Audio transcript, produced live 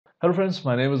Hello friends,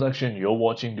 my name is Akshay and you're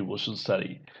watching Devotional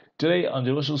Study. Today on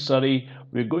Devotional Study,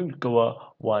 we're going to cover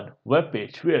one web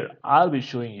page where I'll be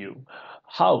showing you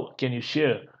how can you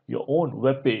share your own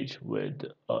web page with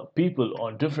people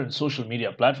on different social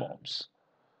media platforms.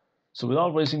 So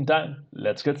without wasting time,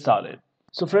 let's get started.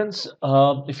 So friends,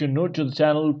 if you're new to the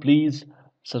channel, please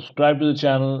subscribe to the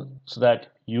channel so that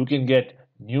you can get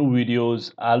new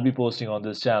videos I'll be posting on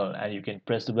this channel, and you can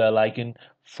press the bell icon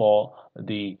for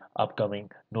the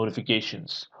upcoming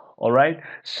notifications. All right.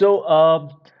 So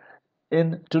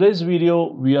in today's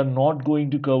video, we are not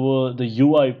going to cover the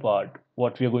UI part.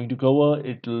 What we are going to cover,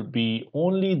 it will be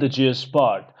only the JS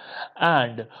part,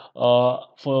 and for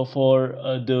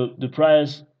the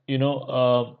priors,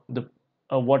 the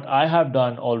what I have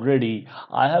done already,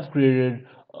 I have created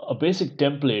a basic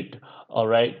template. All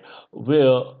right,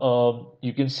 where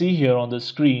you can see here on the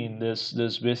screen, this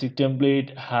basic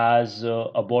template has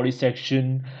a body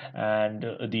section and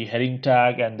the heading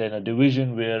tag, and then a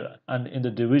division where, and in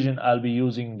the division I'll be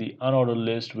using the unordered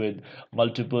list with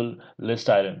multiple list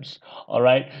items. All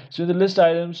right, so in the list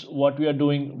items, what we are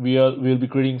doing, we'll be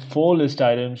creating 4 list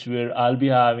items where I'll be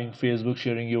having Facebook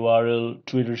sharing URL,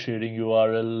 Twitter sharing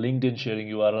URL, LinkedIn sharing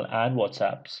URL, and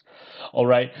WhatsApps. All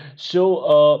right,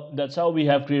 so that's how we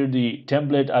have created the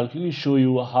template. I'll quickly show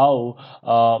you how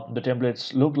the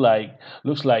templates looks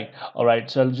like. All right,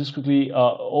 so I'll just quickly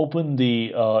open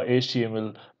the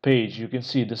HTML page. You can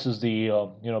see this is the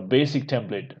basic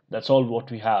template. That's all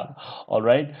what we have. All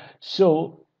right,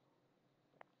 so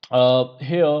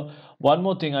here, one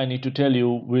more thing I need to tell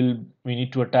you, we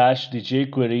need to attach the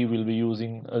jQuery. We'll be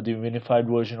using the unified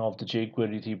version of the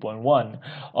jQuery 3.1.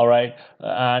 All right,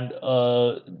 and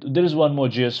there is one more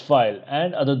JS file,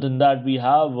 and other than that, we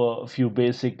have a few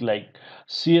basic like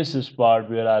CSS part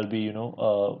where I'll be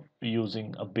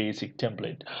using a basic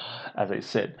template, as I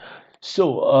said.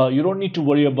 So you don't need to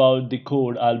worry about the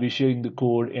code. I'll be sharing the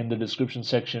code in the description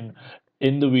section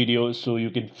in the video, so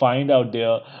you can find out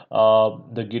there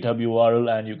the GitHub URL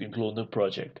and you can clone the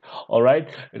project. All right,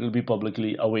 it will be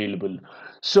publicly available.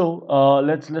 So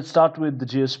let's start with the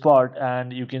JS part,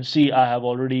 and you can see I have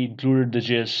already included the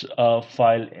JS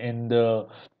file in the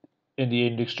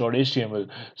index.html.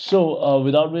 So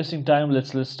without wasting time,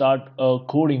 let's start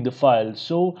coding the file.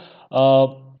 So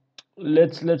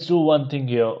let's do one thing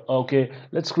here. Okay,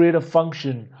 let's create a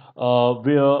function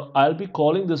where I'll be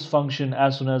calling this function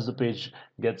as soon as the page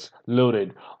gets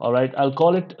loaded. All right, I'll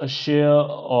call it a share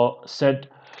or set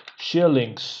share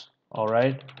links. All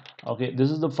right, okay, this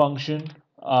is the function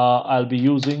I'll be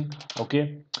using.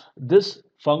 Okay, this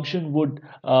function would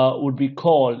be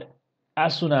called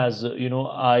as soon as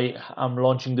I am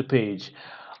launching the page.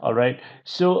 All right,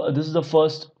 so this is the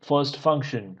first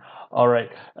function. All right,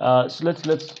 so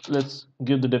let's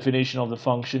give the definition of the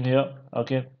function here.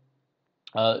 Okay,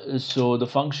 so the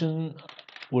function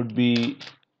would be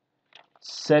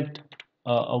set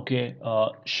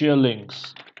share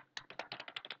links.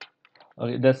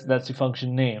 Okay, that's the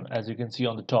function name, as you can see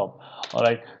on the top. All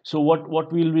right, so what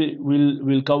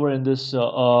we'll cover in this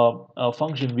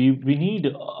function, we need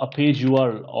a page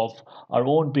URL of our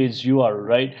own page URL,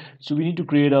 right? So we need to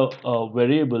create a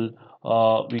variable,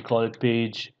 we call it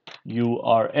page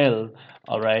URL.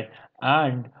 All right,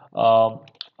 and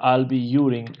I'll be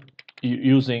using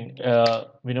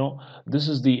this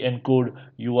is the encode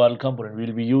URL component.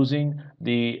 We'll be using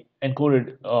the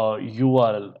encoded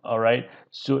URL. All right,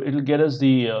 so it'll get us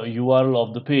the URL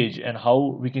of the page. And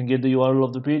how we can get the URL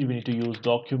of the page, we need to use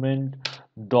document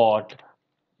dot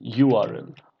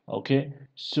URL. Okay,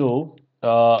 so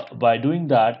by doing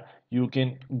that, you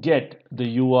can get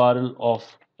the URL of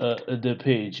the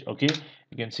page. Okay,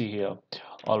 you can see here.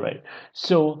 All right,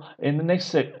 so in the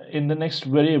next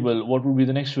variable, what would be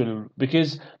the next variable?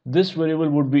 Because this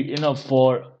variable would be enough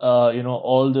for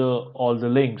all the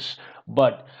links,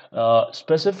 but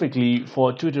specifically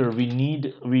for Twitter, we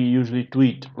usually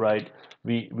tweet, right?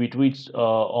 We tweet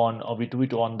on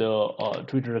the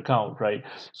Twitter account, right?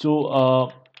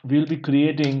 So we'll be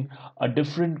creating a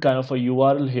different kind of a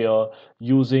URL here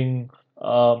using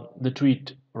the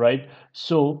tweet, right?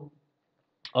 So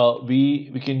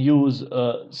we can use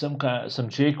some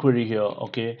jQuery here.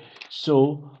 Okay,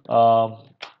 so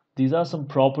these are some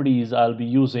properties I'll be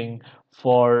using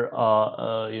for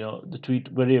the tweet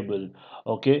variable.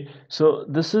 Okay, so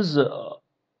this is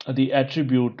the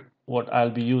attribute what I'll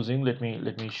be using. Let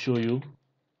me show you.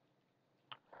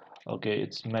 Okay,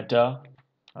 it's meta,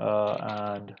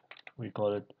 and we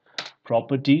call it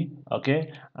property.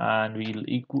 Okay, and we'll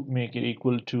make it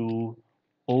equal to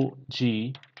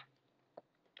OG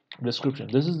description.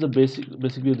 This is the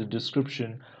basically the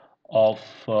description of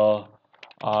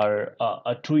our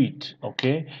a tweet.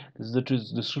 Okay, this is the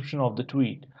description of the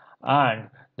tweet. And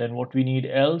then what we need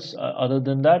else, other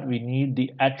than that, we need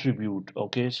the attribute.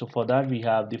 Okay, so for that we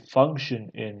have the function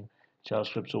in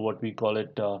JavaScript, so what we call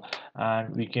it,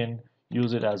 and we can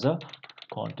use it as a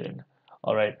content.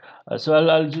 All right. So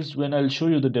I'll just, when I'll show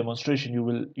you the demonstration,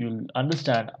 you'll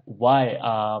understand why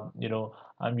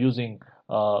I'm using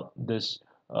this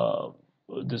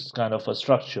this kind of a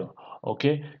structure.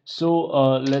 Okay. So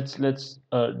let's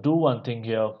do one thing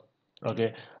here.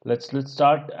 Okay. Let's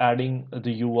start adding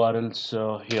the URLs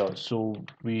here. So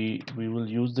we will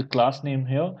use the class name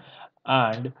here,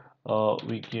 and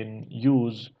we can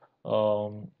use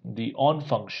the on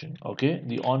function. Okay,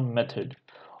 the on method.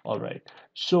 All right.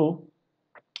 So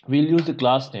we'll use the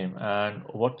class name, and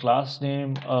what class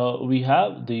name we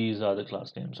have, these are the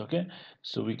class names. Okay,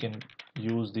 so we can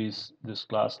use this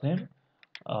class name.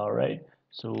 All right,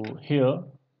 so here,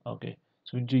 okay,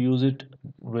 so we need to use it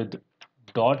with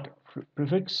dot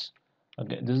prefix.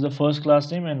 Okay, this is the first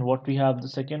class name, and what we have, the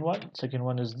second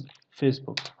one is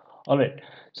Facebook. All right,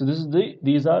 so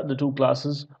these are the two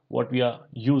classes what we are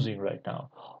using right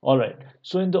now. All right,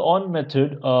 so in the on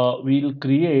method, we'll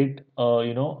create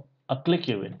a click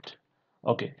event.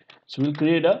 Okay, so we'll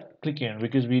create a click event,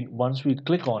 because we once we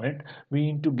click on it,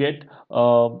 we need to get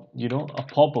a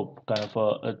pop-up kind of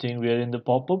a thing, where in the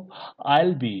pop-up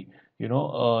I'll be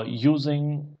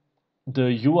using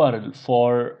the URL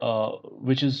for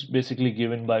which is basically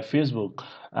given by Facebook,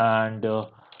 and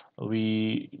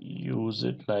we use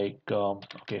it like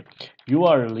okay,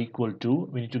 URL equal to,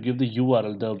 we need to give the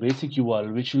URL, the basic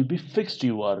URL, which will be fixed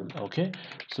URL. Okay,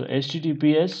 so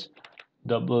HTTPS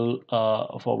double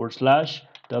forward slash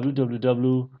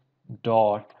www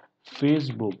dot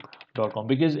facebook.com,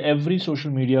 because every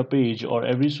social media page or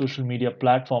every social media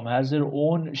platform has their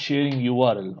own sharing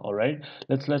URL. All right,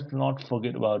 let's not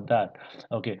forget about that.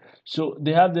 Okay, so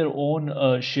they have their own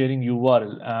sharing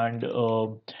URL, and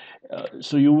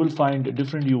so you will find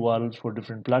different URLs for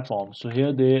different platforms. So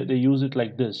here they use it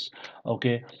like this.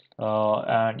 Okay,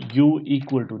 and u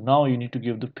equal to, now you need to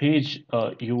give the page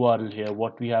URL here,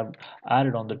 what we have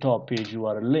added on the top, page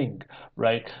URL link,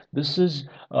 right? This is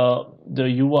the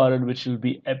URL which will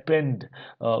be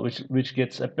which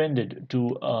gets appended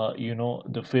to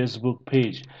the Facebook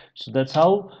page. So that's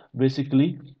how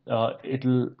basically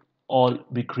it'll all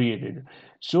be created.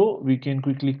 So we can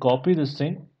quickly copy this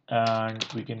thing, and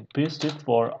we can paste it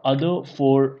for other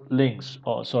four links,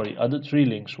 or sorry, other three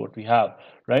links what we have,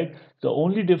 right? The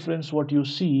only difference what you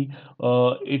see,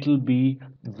 it'll be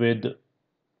with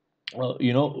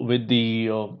with the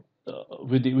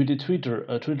with the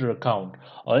Twitter account.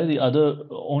 Or the other,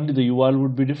 only the URL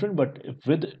would be different, but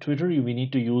with Twitter we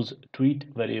need to use tweet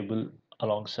variable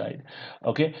alongside.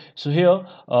 Okay, so here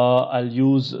I'll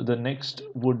use the next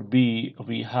would be,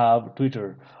 we have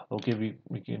Twitter. Okay,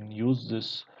 we can use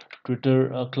this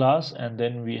Twitter class, and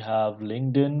then we have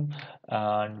LinkedIn,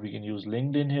 and we can use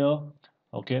LinkedIn here.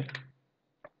 Okay,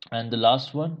 and the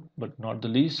last one but not the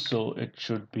least, so it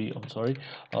should be, I'm sorry,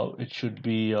 it should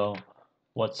be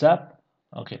WhatsApp.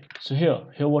 Okay, so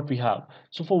here what we have,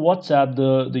 so for WhatsApp,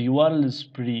 the URL is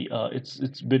pretty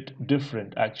it's a bit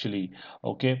different actually.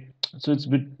 Okay, so it's a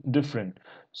bit different.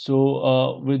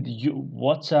 So with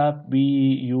WhatsApp, we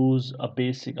use a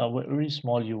basic, a very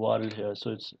small URL here,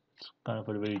 so it's kind of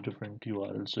a very different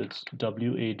URL. So it's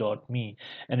wa.me,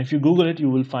 and if you Google it, you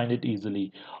will find it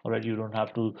easily. All right, you don't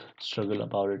have to struggle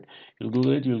about it. You'll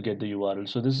Google it, you'll get the URL.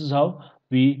 So this is how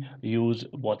we use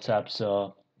WhatsApp's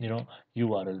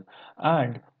URL.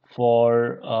 And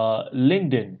for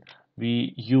LinkedIn,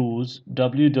 we use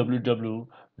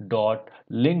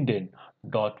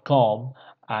www.linkedin.com,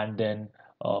 and then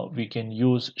we can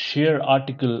use share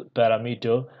article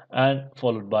parameter, and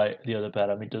followed by the other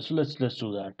parameters. So let's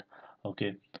do that.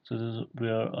 Okay, so this is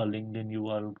where a LinkedIn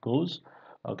URL goes.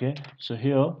 Okay, so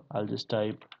here I'll just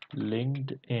type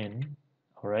LinkedIn,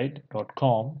 all right,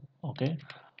 .com. Okay,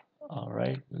 all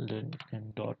right,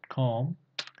 linkedin.com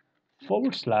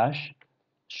forward slash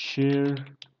share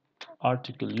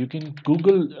article. You can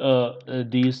Google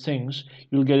these things,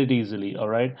 you'll get it easily. All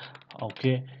right,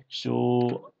 okay,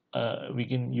 so we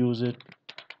can use it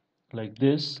like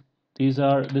this.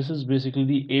 This is basically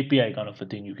the API kind of a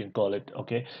thing, you can call it.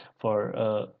 Okay, for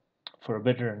a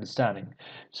better understanding.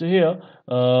 So here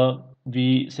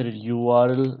we set it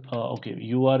URL, okay,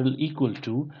 URL equal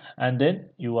to, and then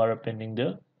you are appending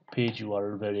the page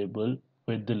URL variable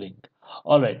with the link.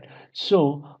 All right,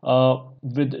 so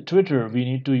with Twitter we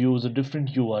need to use a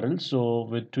different URL. So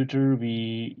with Twitter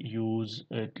we use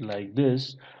it like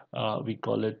this. We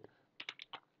call it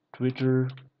twitter.com.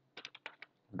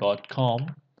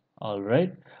 All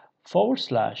right,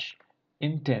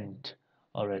 /intent.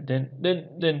 All right, then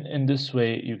in this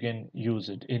way you can use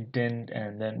it intent,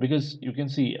 and then because you can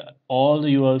see all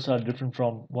the URLs are different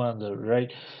from one another,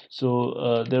 right?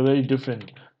 So they're very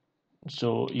different.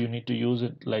 So you need to use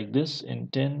it like this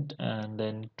intent and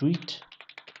then tweet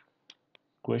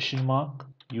question mark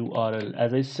URL.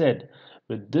 As I said,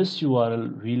 with this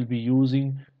URL we'll be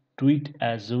using tweet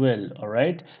as well. All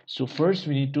right, so first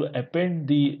we need to append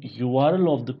the URL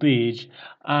of the page,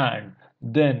 and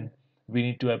then we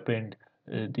need to append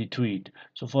the tweet.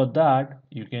 So for that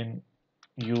you can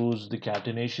use the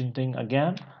catenation thing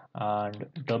again and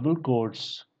double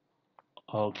quotes,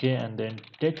 okay, and then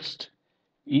text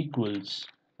equals,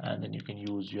 and then you can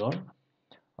use your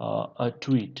a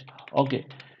tweet. Okay,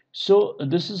 so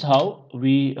this is how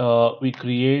we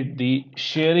create the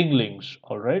sharing links.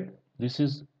 All right, this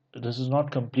is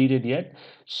not completed yet.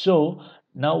 So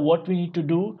now what we need to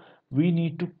do, we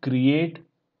need to create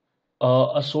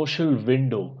a social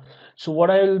window. So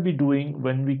what I will be doing,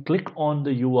 when we click on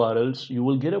the URLs, you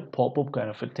will get a pop-up kind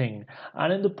of a thing,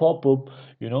 and in the pop-up,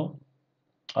 you know,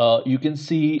 you can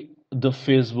see the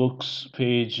Facebook's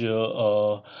page,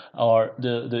 or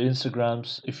the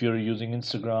Instagrams if you're using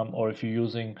Instagram, or if you're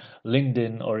using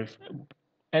LinkedIn, or if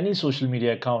any social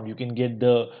media account, you can get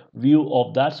the view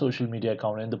of that social media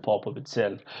account in the pop-up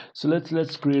itself. So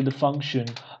let's create the function.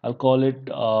 I'll call it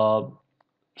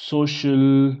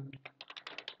social.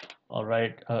 All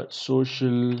right,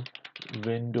 social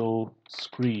window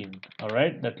screen. All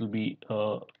right, that will be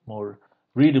more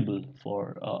readable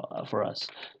for us.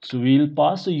 So we'll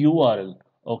pass a URL,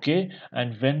 okay,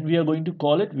 and when we are going to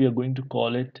call it, we are going to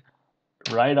call it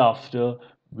right after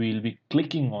we'll be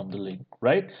clicking on the link,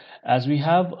 right? As we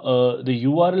have the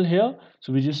URL here,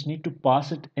 so we just need to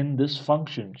pass it in this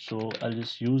function. So I'll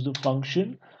just use the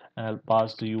function and I'll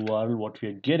pass the URL what we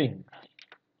are getting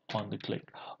on the click.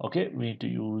 Okay, we need to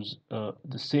use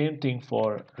the same thing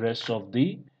for rest of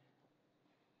the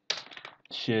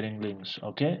sharing links.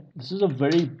 Okay, this is a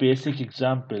very basic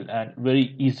example and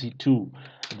very easy too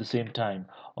at the same time.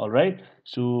 All right,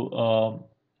 so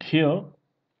here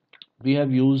we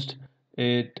have used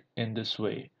it in this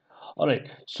way. All right,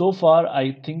 so far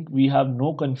I think we have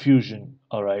no confusion.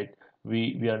 All right,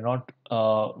 we are not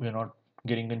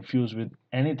getting confused with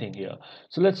anything here.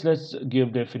 So let's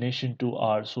give definition to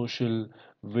our social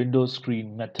window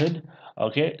screen method.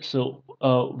 Okay, so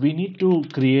we need to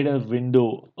create a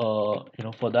window.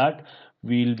 For that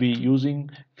we'll be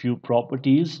using few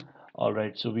properties. All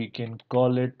right, so we can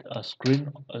call it a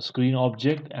screen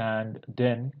object, and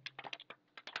then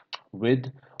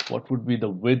width, what would be the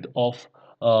width of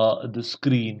the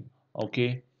screen.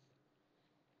 Okay,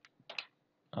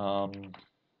 um,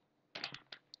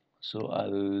 so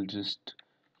I'll just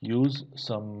use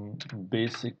some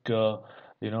basic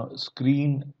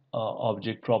screen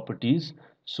object properties.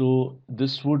 So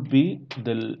this would be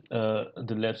the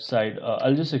left side.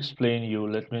 I'll just explain you.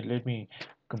 Let me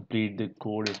complete the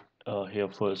code here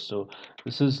first. So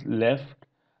this is left,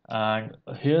 and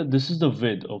here this is the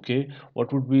width. Okay,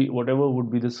 whatever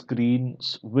would be the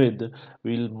screen's width,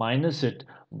 we'll minus it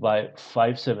by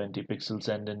 570 pixels,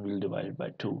 and then we'll divide it by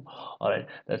 2. All right,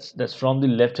 that's from the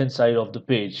left hand side of the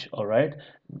page. All right,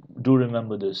 do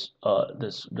remember this.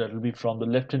 That will be from the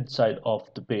left hand side of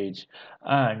the page,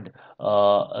 and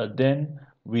then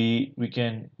we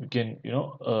can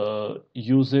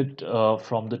use it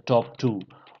from the top too.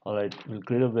 All right, we'll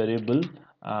create a variable,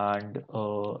 and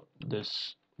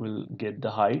this will get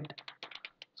the height,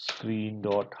 screen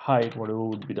dot height, whatever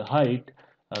would be the height,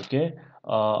 okay,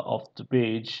 of the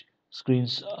page,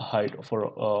 screen's height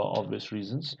for obvious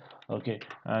reasons. Okay,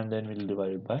 and then we'll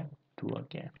divide it by 2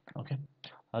 again. Okay,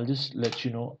 I'll just let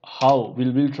you know how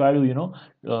we'll try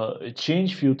to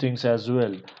change few things as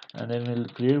well, and then we'll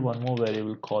create one more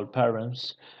variable called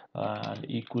params, and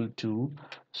equal to.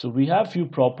 So we have few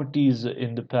properties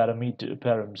in the parameter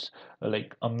params,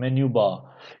 like a menu bar.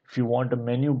 If you want a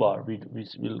menu bar, we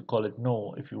will call it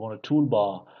no. If you want a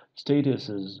toolbar,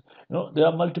 statuses, there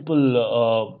are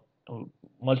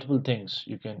multiple things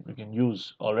you can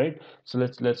use. All right, so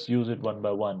let's use it one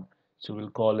by one. So we'll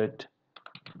call it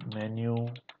menu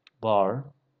bar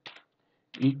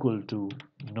equal to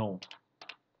no.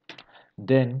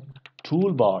 Then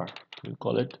toolbar, we'll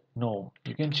call it no.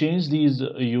 You can change these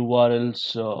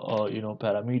URLs,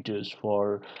 parameters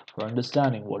for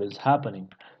understanding what is happening.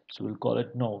 So we'll call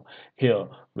it no here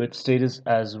with status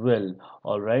as well.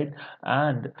 All right,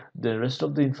 and the rest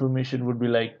of the information would be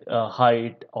like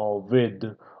height or width.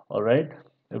 All right,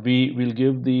 we will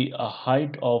give the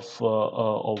height of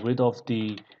or width of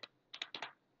the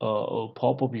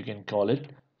pop-up, you can call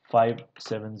it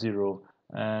 570,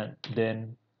 and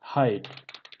then height.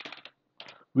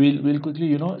 We'll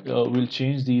quickly, we'll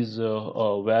change these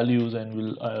values, and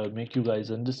we'll make you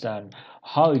guys understand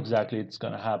how exactly it's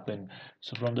gonna happen.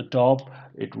 So from the top,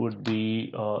 it would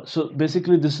be so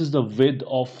basically this is the width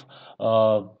of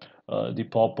uh, the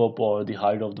pop-up, or the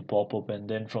height of the pop-up, and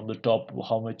then from the top,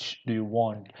 how much do you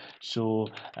want? So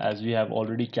as we have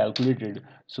already calculated,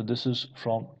 so this is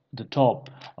from the top,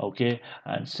 okay,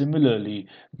 and similarly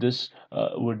this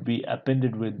would be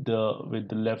appended with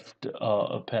the left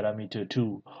parameter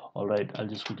too. All right, I'll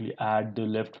just quickly add the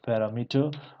left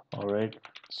parameter. All right,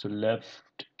 so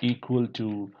left equal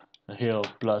to here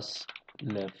plus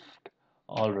left.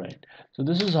 All right, so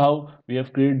this is how we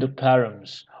have created the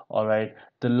params. All right,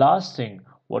 the last thing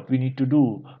what we need to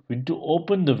do, we need to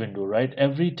open the window, right?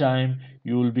 Every time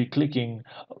you will be clicking,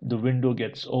 the window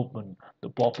gets open, the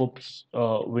pop-ups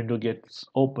window gets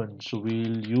open. So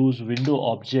we'll use window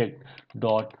object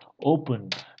dot open,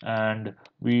 and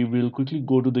we will quickly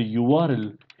go to the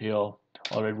URL here.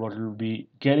 All right, what we'll be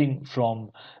getting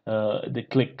from the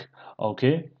click,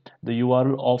 okay, the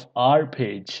URL of our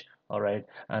page. All right,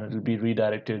 and it will be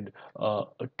redirected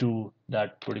to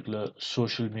that particular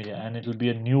social media, and it will be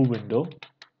a new window.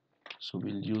 So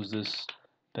we'll use this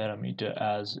parameter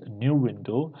as new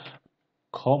window,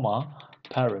 comma,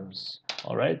 params.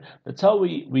 All right, that's how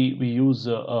we use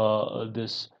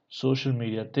this social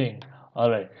media thing. All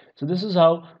right, so this is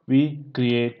how we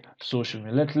create social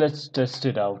media. Let's test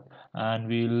it out, and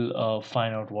we'll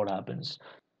find out what happens.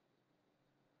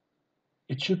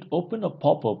 It should open a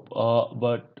pop-up,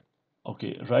 but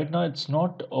okay, right now it's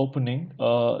not opening.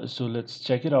 So let's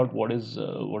check it out. What is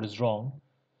wrong?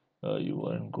 You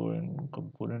are going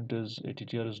component is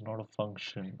attr is not a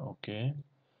function. Okay,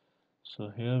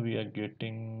 so here we are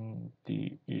getting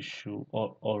the issue.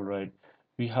 All right,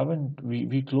 we haven't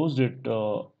we closed it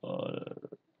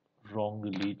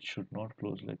wrongly. It should not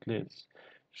close like this.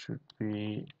 Should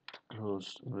be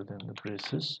closed within the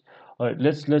braces. All right,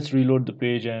 let's reload the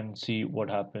page and see what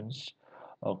happens.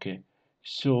 Okay,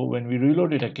 so when we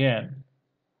reload it again,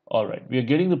 all right, we are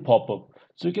getting the pop-up.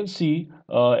 So you can see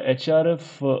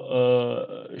href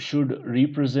should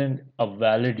represent a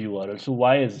valid URL. So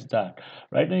why is that?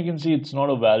 Right now you can see it's not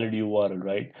a valid URL,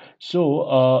 right?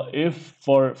 So if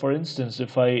for instance,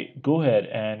 if I go ahead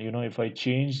and if I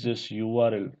change this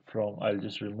URL from, I'll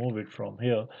just remove it from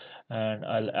here, and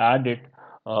I'll add it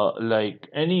like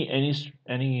any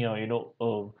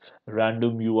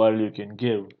random URL you can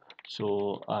give.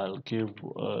 So I'll give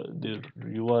the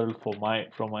URL for my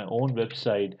from my own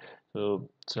website. So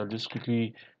I'll just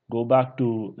quickly go back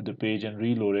to the page and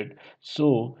reload it.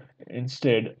 So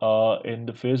instead, in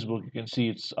the Facebook, you can see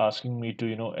it's asking me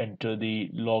to enter the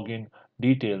login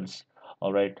details.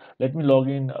 All right, let me log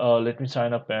in. Let me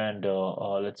sign up, and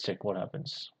let's check what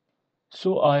happens.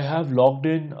 So I have logged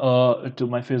in to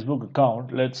my Facebook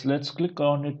account. Let's click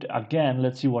on it again.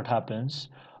 Let's see what happens.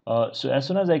 So as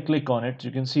soon as I click on it,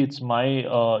 you can see it's my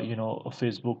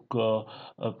Facebook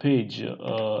page,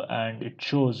 and it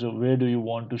shows where do you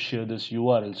want to share this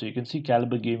URL. So you can see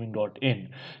calibergaming.in.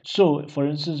 So for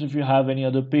instance, if you have any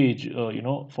other page,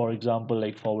 for example,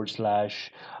 like forward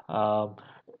slash.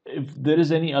 If there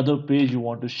is any other page you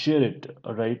want to share it,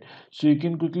 right, so you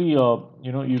can quickly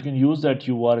you can use that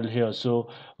URL here.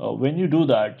 So when you do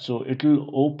that, so it will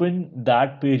open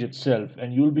that page itself,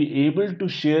 and you'll be able to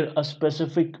share a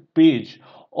specific page.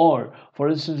 Or for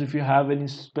instance, if you have any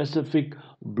specific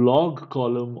blog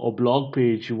column or blog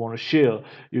page you want to share,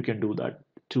 you can do that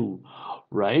too,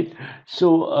 right?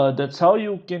 So that's how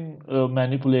you can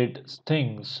manipulate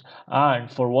things. And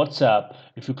for WhatsApp,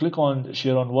 if you click on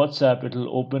share on WhatsApp, it will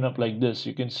open up like this.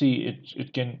 You can see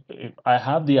it can, if I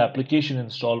have the application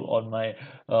installed on my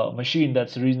machine,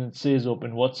 that's the reason it says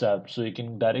open WhatsApp. So you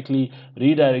can directly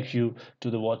redirect you to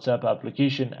the WhatsApp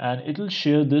application, and it will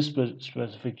share this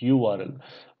specific URL,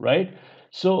 right?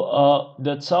 So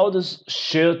that's how this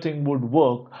share thing would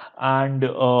work. And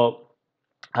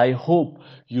I hope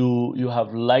you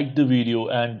have liked the video,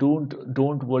 and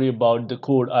don't worry about the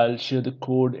code. I'll share the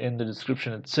code in the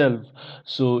description itself,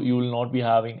 so you will not be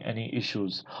having any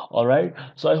issues. All right.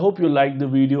 So I hope you like the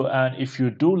video, and if you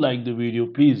do like the video,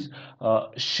 please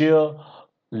share,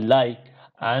 like,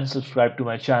 and subscribe to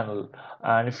my channel.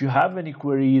 And if you have any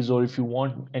queries, or if you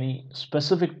want any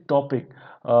specific topic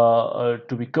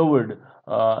to be covered,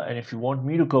 and if you want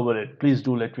me to cover it, please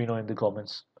do let me know in the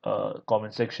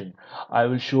comment section. I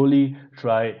will surely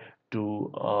try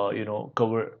to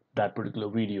cover that particular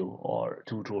video or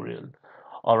tutorial.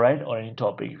 All right, or any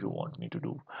topic if you want me to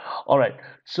do. All right,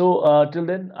 so till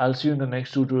then, I'll see you in the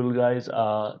next tutorial, guys.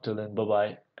 Till then, bye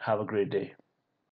bye, have a great day.